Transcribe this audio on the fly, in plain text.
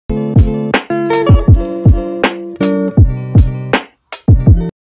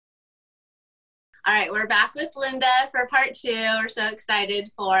All right, we're back with Linda for part two. We're so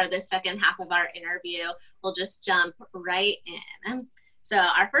excited for the second half of our interview. We'll just jump right in. So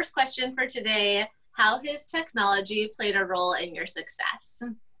our first question for today, how has technology played a role in your success?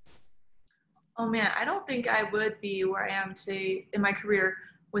 Oh man, I don't think I would be where I am today in my career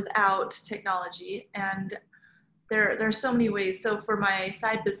without technology. And there are so many ways. So for my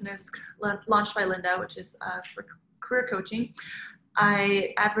side business launched by Linda, which is for career coaching,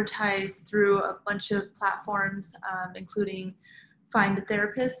 I advertise through a bunch of platforms, including Find a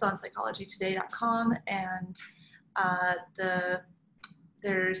Therapist on psychologytoday.com, and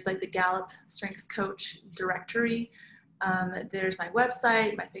there's like the Gallup-Strengths Coach directory. There's my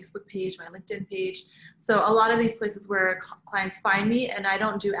website, my Facebook page, my LinkedIn page. So a lot of these places where clients find me, and I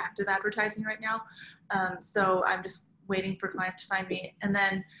don't do active advertising right now. So I'm just waiting for clients to find me. And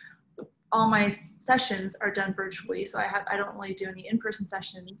then all my sessions are done virtually. So I don't really do any in-person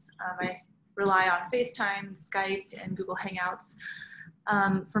sessions. I rely on FaceTime, Skype, and Google Hangouts.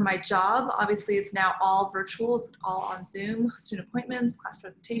 For my job, obviously it's now all virtual. It's all on Zoom, student appointments, class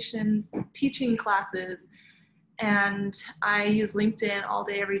presentations, teaching classes. And I use LinkedIn all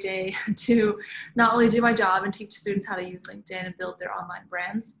day, every day to not only do my job and teach students how to use LinkedIn and build their online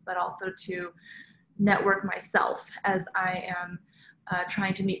brands, but also to network myself as I am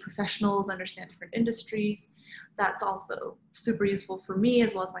trying to meet professionals, understand different industries. That's also super useful for me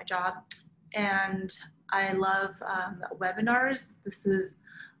as well as my job. And I love webinars. This is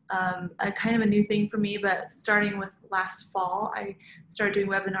a kind of a new thing for me, but starting with last fall, I started doing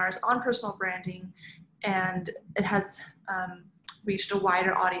webinars on personal branding, and it has reached a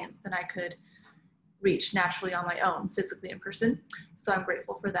wider audience than I could reach naturally on my own, physically in person. So I'm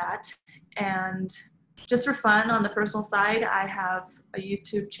grateful for that. And just for fun, on the personal side, I have a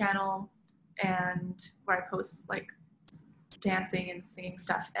YouTube channel and where I post like dancing and singing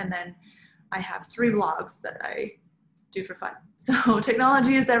stuff. And then I have 3 vlogs that I do for fun. So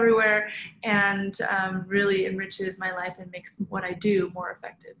technology is everywhere and really enriches my life and makes what I do more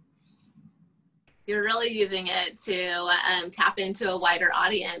effective. You're really using it to tap into a wider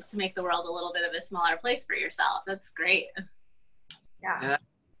audience to make the world a little bit of a smaller place for yourself. That's great. Yeah.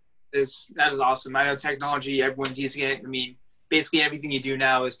 That is awesome. I know technology, everyone's using it. I mean, basically everything you do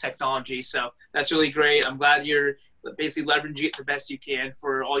now is technology. So that's really great. I'm glad you're basically leveraging it the best you can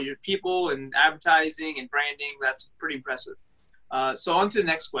for all your people and advertising and branding. That's pretty impressive. So on to the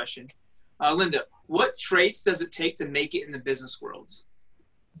next question. Linda, what traits does it take to make it in the business world?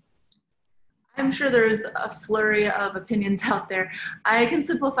 I'm sure there's a flurry of opinions out there. I can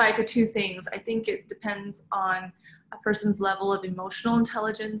simplify it to 2 things. I think it depends on a person's level of emotional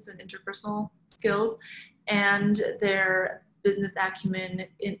intelligence and interpersonal skills and their business acumen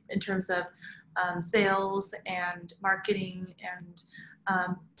in terms of sales and marketing and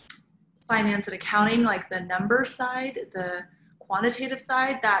finance and accounting, like the number side, the quantitative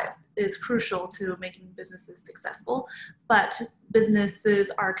side, that is crucial to making businesses successful. But businesses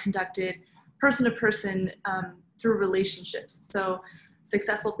are conducted person to person through relationships. So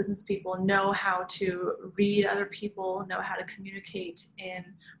successful business people know how to read other people, know how to communicate in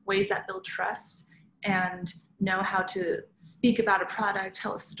ways that build trust, and know how to speak about a product,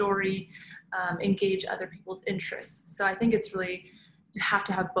 tell a story, engage other people's interests. So I think it's really, you have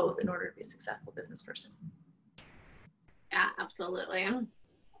to have both in order to be a successful business person. Yeah, absolutely.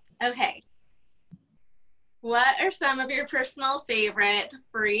 Okay. What are some of your personal favorite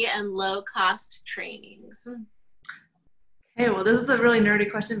free and low-cost trainings? Okay, well, this is a really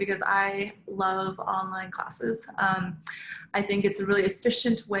nerdy question because I love online classes. I think it's a really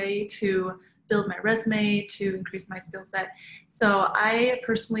efficient way to build my resume, to increase my skill set. So I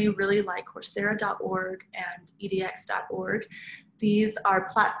personally really like Coursera.org and edx.org. These are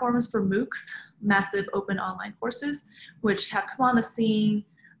platforms for MOOCs, massive open online courses, which have come on the scene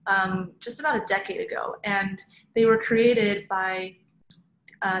just about a decade ago. And they were created by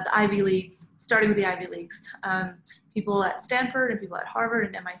the Ivy Leagues, starting with the Ivy Leagues. People at Stanford and people at Harvard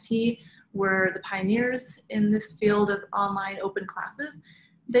and MIT were the pioneers in this field of online open classes.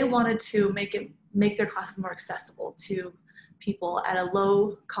 They wanted to make their classes more accessible to people at a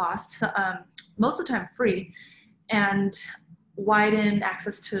low cost, most of the time free, and widen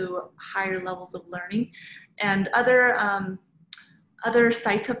access to higher levels of learning. And other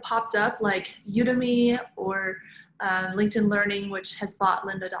sites have popped up like Udemy or LinkedIn Learning, which has bought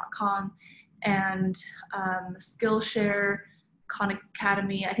lynda.com, and Skillshare, Khan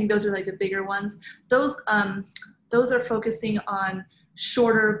Academy. I think those are like the bigger ones. Those are focusing on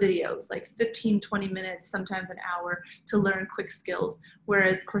shorter videos, like 15, 20 minutes, sometimes an hour, to learn quick skills.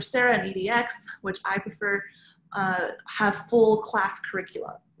 Whereas Coursera and EDX, which I prefer, have full class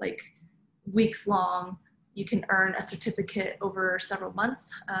curricula, like weeks long. You can earn a certificate over several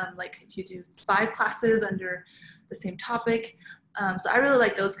months, like if you do 5 classes under the same topic. So I really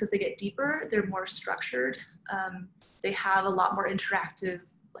like those because they get deeper, they're more structured. They have a lot more interactive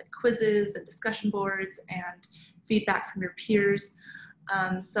like quizzes and discussion boards and feedback from your peers.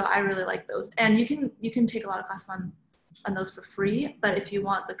 So I really like those. And you can take a lot of classes on those for free, but if you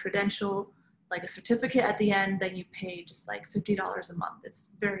want the credential, like a certificate at the end, then you pay just like $50 a month. It's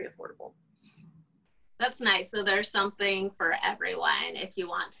very affordable. That's nice. So there's something for everyone if you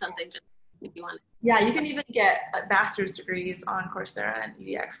want something, just if you want. Yeah, you can even get master's degrees on Coursera and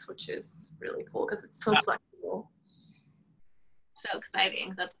edX, which is really cool because it's so flexible. So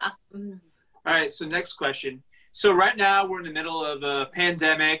exciting. That's awesome. All right, so next question. So right now we're in the middle of a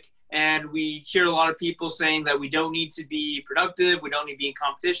pandemic, and we hear a lot of people saying that we don't need to be productive, we don't need to be in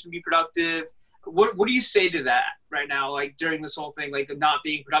competition to be productive. What do you say to that right now, like during this whole thing, like not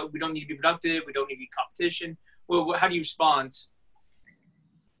being productive, we don't need to be productive, we don't need to be in competition? Well, how do you respond?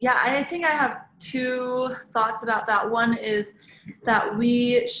 Yeah, I think I have 2 thoughts about that. One is that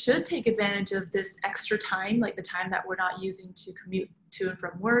we should take advantage of this extra time, like the time that we're not using to commute to and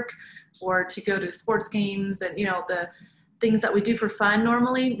from work or to go to sports games and, you know, the things that we do for fun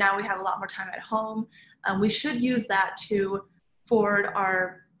normally. Now we have a lot more time at home. We should use that to forward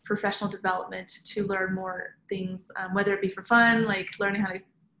our professional development, to learn more things, whether it be for fun, like learning how to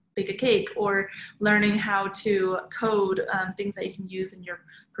bake a cake, or learning how to code, things that you can use in your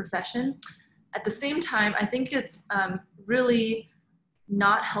profession. At the same time, I think it's really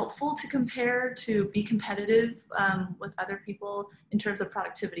not helpful to compare, to be competitive with other people in terms of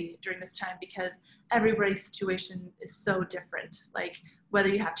productivity during this time, because everybody's situation is so different. Like whether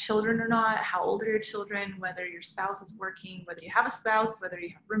you have children or not, how old are your children, whether your spouse is working, whether you have a spouse, whether you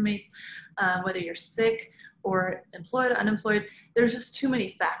have roommates, whether you're sick or employed, unemployed. There's just too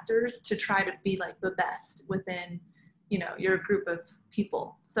many factors to try to be like the best within, you know, your group of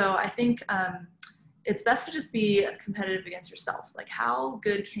people. So I think it's best to just be competitive against yourself. Like how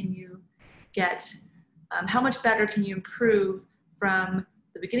good can you get, how much better can you improve from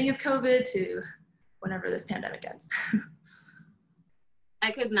the beginning of COVID to whenever this pandemic ends?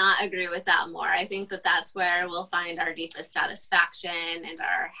 I could not agree with that more. I think that that's where we'll find our deepest satisfaction and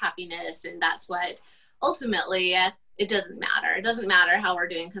our happiness. And that's what ultimately, it doesn't matter. It doesn't matter how we're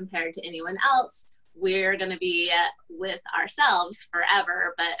doing compared to anyone else. We're going to be with ourselves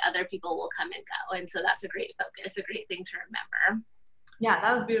forever, but other people will come and go. And so that's a great focus, a great thing to remember. Yeah,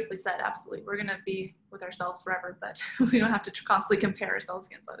 that was beautifully said. Absolutely. We're going to be with ourselves forever, but we don't have to constantly compare ourselves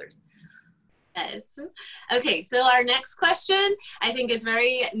against others. Yes. Okay, so our next question I think is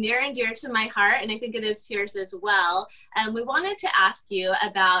very near and dear to my heart, and I think it is to yours as well. We wanted to ask you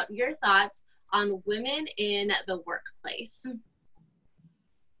about your thoughts on women in the workplace.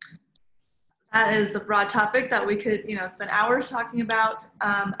 That is a broad topic that we could, you know, spend hours talking about.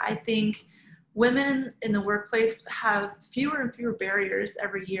 I think women in the workplace have fewer and fewer barriers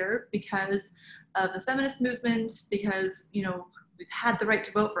every year because of the feminist movement, because, you know, we've had the right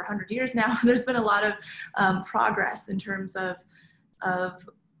to vote for 100 years now. There's been a lot of progress in terms of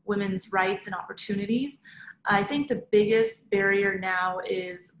women's rights and opportunities. I think the biggest barrier now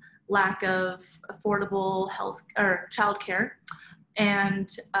is lack of affordable health or childcare, and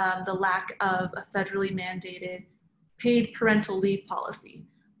the lack of a federally mandated paid parental leave policy.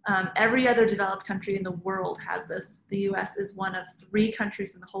 Every other developed country in the world has this. The US is one of 3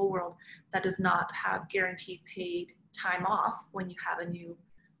 countries in the whole world that does not have guaranteed paid time off when you have a new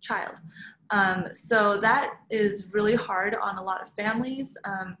child. So that is really hard on a lot of families.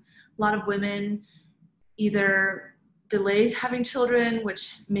 A lot of women either delay having children,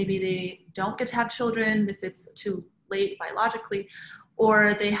 which maybe they don't get to have children if it's too late biologically,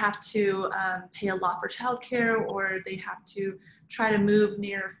 or they have to pay a lot for childcare, or they have to try to move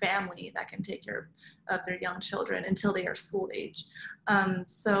near family that can take care of their young children until they are school age.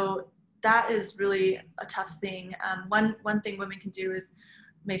 So that is really a tough thing. One thing women can do is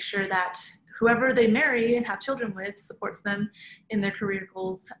make sure that whoever they marry and have children with supports them in their career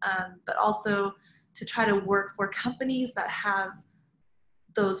goals, but also to try to work for companies that have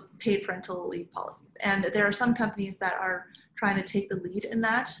those paid parental leave policies. And there are some companies that are trying to take the lead in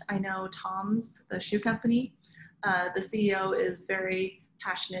that. I know Tom's, the shoe company, the CEO is very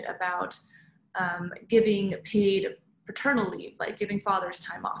passionate about giving paid paternal leave, like giving fathers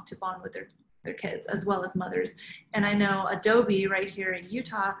time off to bond with their kids, as well as mothers. And I know Adobe right here in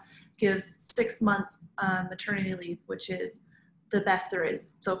Utah gives 6 months maternity leave, which is the best there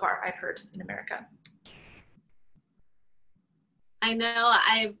is so far, I've heard, in America. I know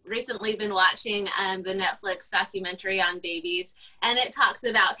I've recently been watching the Netflix documentary on babies, and it talks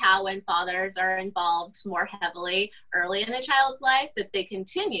about how when fathers are involved more heavily early in a child's life, that they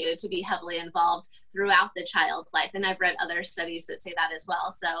continue to be heavily involved throughout the child's life. And I've read other studies that say that as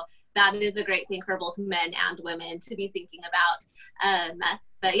well. So that is a great thing for both men and women to be thinking about.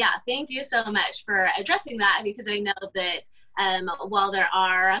 But yeah, thank you so much for addressing that, because I know that while there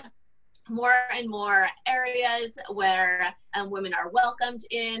are more and more areas where women are welcomed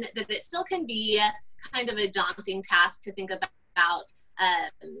in, that it still can be kind of a daunting task to think about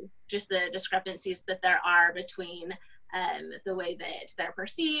just the discrepancies that there are between the way that they're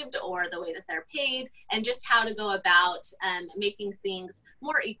perceived or the way that they're paid, and just how to go about making things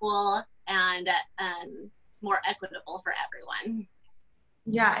more equal and more equitable for everyone.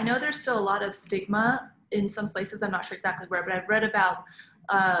 Yeah, I know there's still a lot of stigma in some places. I'm not sure exactly where, but I've read about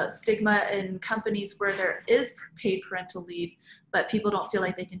stigma in companies where there is paid parental leave, but people don't feel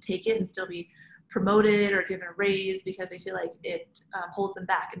like they can take it and still be promoted or given a raise because they feel like it holds them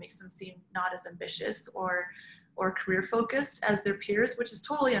back. It makes them seem not as ambitious or career focused as their peers, which is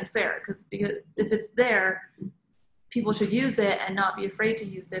totally unfair, because if it's there, people should use it and not be afraid to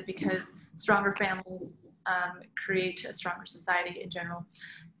use it, because stronger families create a stronger society in general.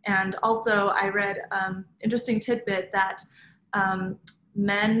 And also I read interesting tidbit that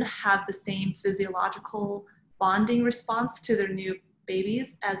men have the same physiological bonding response to their new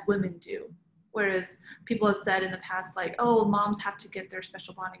babies as women do. Whereas people have said in the past, like, oh, moms have to get their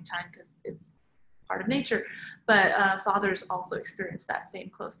special bonding time because it's part of nature. But fathers also experience that same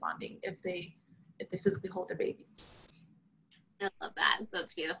close bonding if they physically hold their babies. I love that.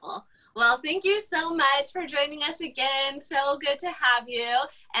 That's beautiful. Well, thank you so much for joining us again. So good to have you.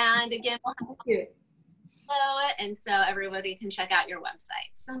 And again, we'll have you. And so everybody can check out your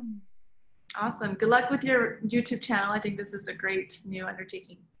website. So. Awesome. Good luck with your YouTube channel. I think this is a great new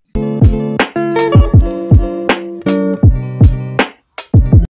undertaking.